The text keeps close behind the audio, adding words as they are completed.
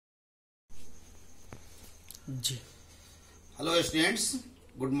Ji Hello students,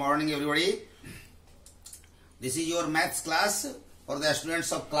 good morning everybody. This is your maths class for the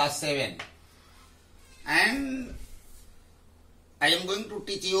students of class 7 and I am going to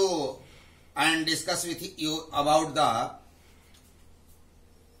teach you and discuss with you about the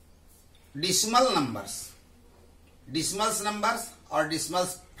decimal numbers, decimals numbers or decimal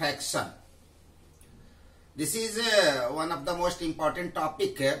fraction. This is one of the most important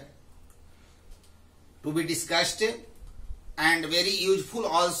topic to be discussed and very useful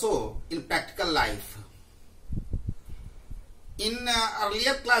also in practical life. In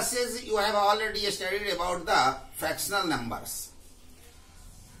earlier classes you have already studied about the fractional numbers.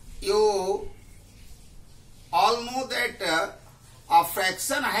 You all know that a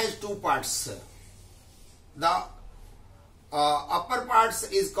fraction has two parts. The upper parts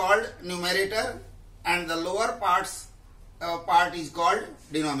is called numerator and the lower part is called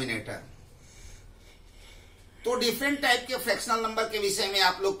denominator. तो different type के fractional number के विषय में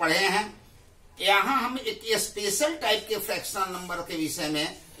आप लोग पढ़े हैं. यहां हम एक स्पेशल टाइप के फ्रैक्शनल नंबर के विषय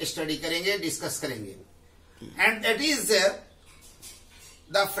में स्टडी करेंगे, डिस्कस करेंगे. And that is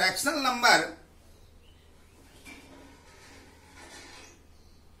the fractional number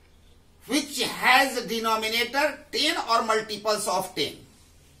which has denominator 10 or multiples of 10.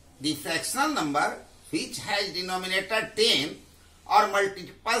 The fractional number which has denominator 10 or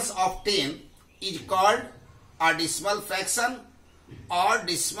multiples of 10 is called a decimal fraction or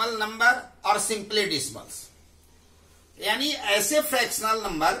decimal number or simply decimals. यानी ऐसे fractional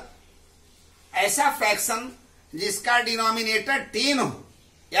number, ऐसा fraction जिसका denominator 10 हो.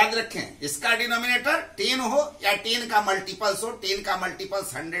 याद रखें, जिसका denominator 10 हो या 10 का मल्टीपल्स हो. 10 का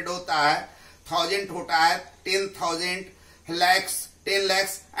मल्टीपल्स 100 होता है, 1000 होता है, 10,000, lakhs, 10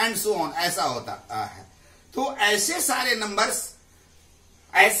 lakhs and so on, ऐसा होता है. तो ऐसे सारे नंबर्स,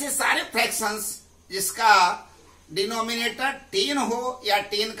 ऐसे सारे फ्रैक्शंस जिसका डिनोमिनेटर 10 हो या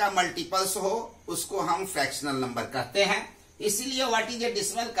 10 का मल्टीपल्स हो, उसको हम फ्रैक्शनल नंबर कहते हैं. इसीलिए व्हाट इज ए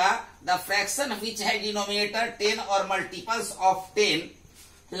डेसिमल का, द फ्रैक्शन व्हिच है डिनोमिनेटर 10 और multiples of 10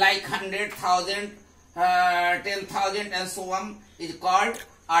 like 100,000, 10,000 and so on is called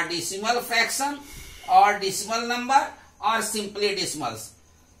a decimal fraction or decimal number or simply decimals.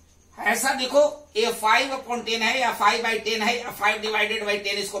 ऐसा देखो, ये 5/10 है या 5/10 है या 5 divided by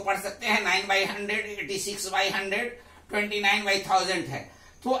 10 इसको पढ़ सकते हैं. 9/100, 86/100, 29/1000 है.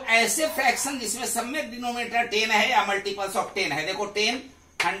 तो ऐसे फ्रैक्शन जिसमें सब में डिनोमिनेटर 10 है या मल्टीपल्स ऑफ 10 है. देखो 10,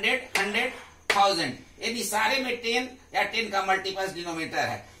 100, 100, 1000, यदि सारे में 10 या 10 का मल्टीपल्स डिनोमिनेटर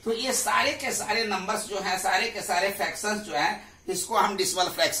है, तो ये सारे के सारे नंबर्स जो हैं, सारे के सारे फ्रैक्शंस जो हैं, इसको हम डेसिमल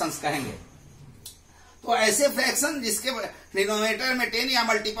फ्रैक्शंस कहेंगे. तो ऐसे फ्रैक्शन जिसके डिनोमिनेटर में 10 या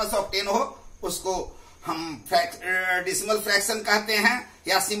मल्टीपल्स ऑफ 10 हो, उसको हम डेसिमल फ्रैक्शन कहते हैं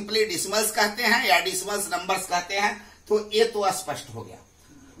या सिंपली डेसिमल्स कहते हैं या डेसिमल्स नंबर्स कहते हैं. तो ये तो स्पष्ट हो गया.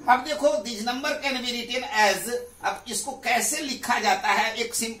 अब देखो, this number can be written as, अब इसको कैसे लिखा जाता है,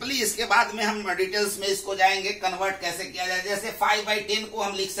 एक सिंपली, इसके बाद में हम डिटेल्स में इसको जाएंगे, कन्वर्ट कैसे किया जाए. जैसे 5/10 को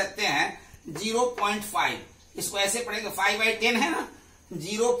हम लिख सकते हैं 0.5. इसको ऐसे पढ़ेंगे, 5/10 है ना,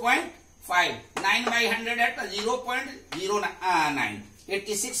 0.5. 9/100 है तो 0.09.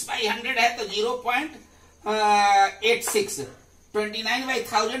 86/100 है तो 0.86.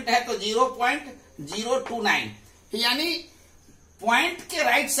 29/1000 है तो 0.029. यानी पॉइंट के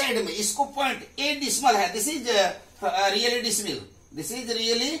राइट साइड में इसको पॉइंट, ए डिसिमल है. This is really decimal, this is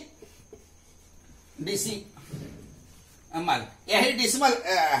really decimal. यही डिसिमल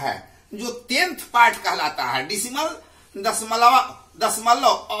है जो 10th पार्ट कहलाता है. डिसिमल दशमलव,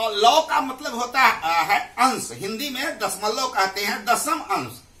 और लौ का मतलब होता है अंश. हिंदी में दशमलव कहते हैं दशम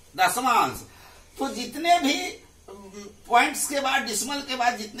अंश, दसवां अंश. तो जितने भी पॉइंट्स के बाद, डिसिमल के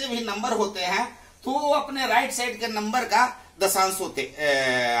बाद जितने भी नंबर होते हैं, तो वो अपने राइट साइड के नंबर का दशांश होते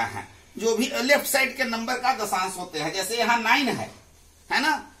हैं. जो भी लेफ्ट साइड के नंबर का दशांश होते हैं. जैसे यहाँ 9 है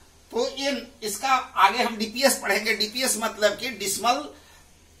ना, तो ये इसका आगे हम डीपीएस पढ़ेंगे. डीपीएस मतलब कि डिसिमल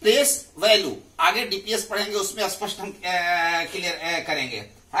प्लेस वैल्यू. आगे डीपीएस पढ़ेंगे, उसमें स्पष्ट हम क्लियर करेंगे.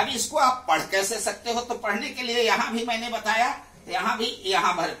 अब इसको आप पढ़ कैसे सकते हो, तो पढ़ने के लिए यहां भी मैंने बताया, यहां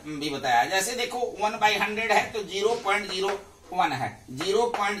भी बताया. जैसे देखो 1/100 है तो 0.01 है,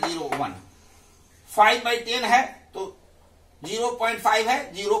 0.01. 5/10 है तो 0.5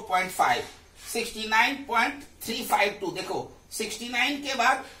 है, 0.5. 69.352. देखो 69 के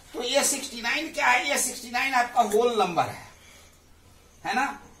बाद, तो ये 69 क्या है, ये 69 आपका होल नंबर है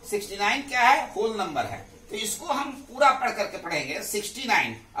ना. 69 क्या है, होल नंबर है. तो इसको हम पूरा पढ़ करके पढ़ेंगे.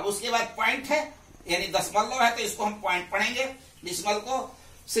 69, अब उसके बाद पॉइंट है, यानी दशमलव है, तो इसको हम पॉइंट पढ़ेंगे. डिसिमल को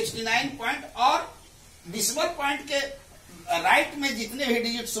 69 पॉइंट, और डिसिमल पॉइंट के राइट में जितने भी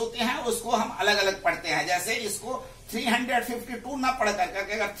डिजिट्स होते हैं उसको हम अलग अलग पढ़ते हैं। जैसे इसको 352 ना पढ़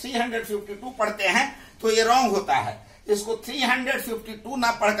करके अगर 352 पढ़ते हैं तो ये रॉन्ग होता है। इसको 352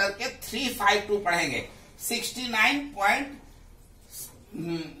 ना पढ़ करके 352 पढ़ेंगे।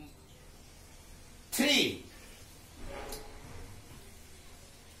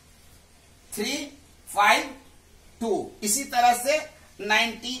 इसी तरह से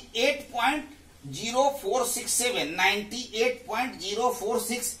 98.0467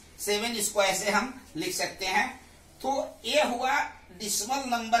 98.0467 इसको ऐसे हम लिख सकते हैं। तो ये हुआ डिसिमल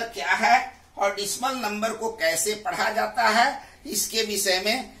नंबर क्या है और डिसिमल नंबर को कैसे पढ़ा जाता है, इसके विषय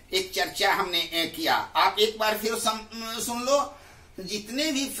में एक चर्चा हमने किया। आप एक बार फिर सुन लो।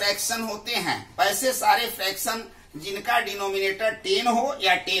 जितने भी फ्रैक्शन होते हैं वैसे सारे फ्रैक्शन जिनका डिनोमिनेटर 10 हो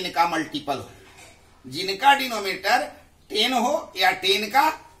या 10 का मल्टीपल हो, जिनका डिनोमिनेटर 10 हो या 10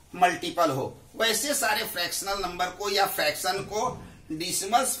 का मल्टीपल हो, वैसे सारे फ्रैक्शनल नंबर को या फ्रैक्शन को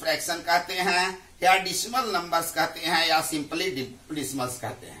डिसिमल्स फ्रैक्शन कहते हैं या डिसिमल नंबर्स कहते हैं या सिंपली डिसिमल्स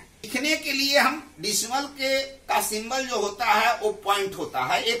कहते हैं। लिखने के लिए हम डिसिमल का सिंबल जो होता है वो पॉइंट होता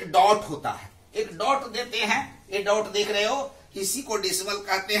है, एक डॉट होता है, एक डॉट देते हैं। ये डॉट देख रहे हो, इसी को डिसिमल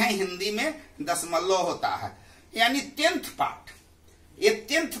कहते हैं। हिंदी में दशमलव होता है, यानी 10th पार्ट। ये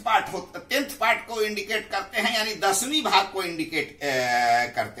 10th पार्ट को इंडिकेट करते हैं, यानी 10वीं भाग को इंडिकेट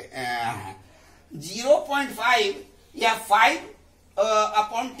करते हैं। 0.5 या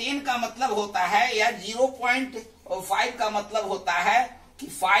 5/10 का मतलब होता है, या 0.5 का मतलब होता है कि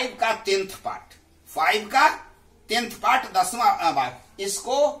 5 का 10th पार्ट, 5 का 10th पार्ट 10वां भाग।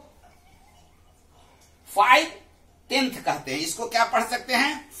 इसको 5/10 कहते हैं। इसको क्या पढ़ सकते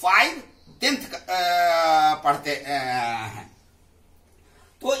हैं? 5/10 पढ़ते हैं।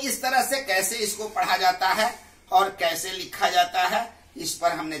 तो इस तरह से कैसे इसको पढ़ा जाता है और कैसे लिखा जाता है, इस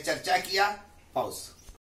पर हमने चर्चा किया। पॉज।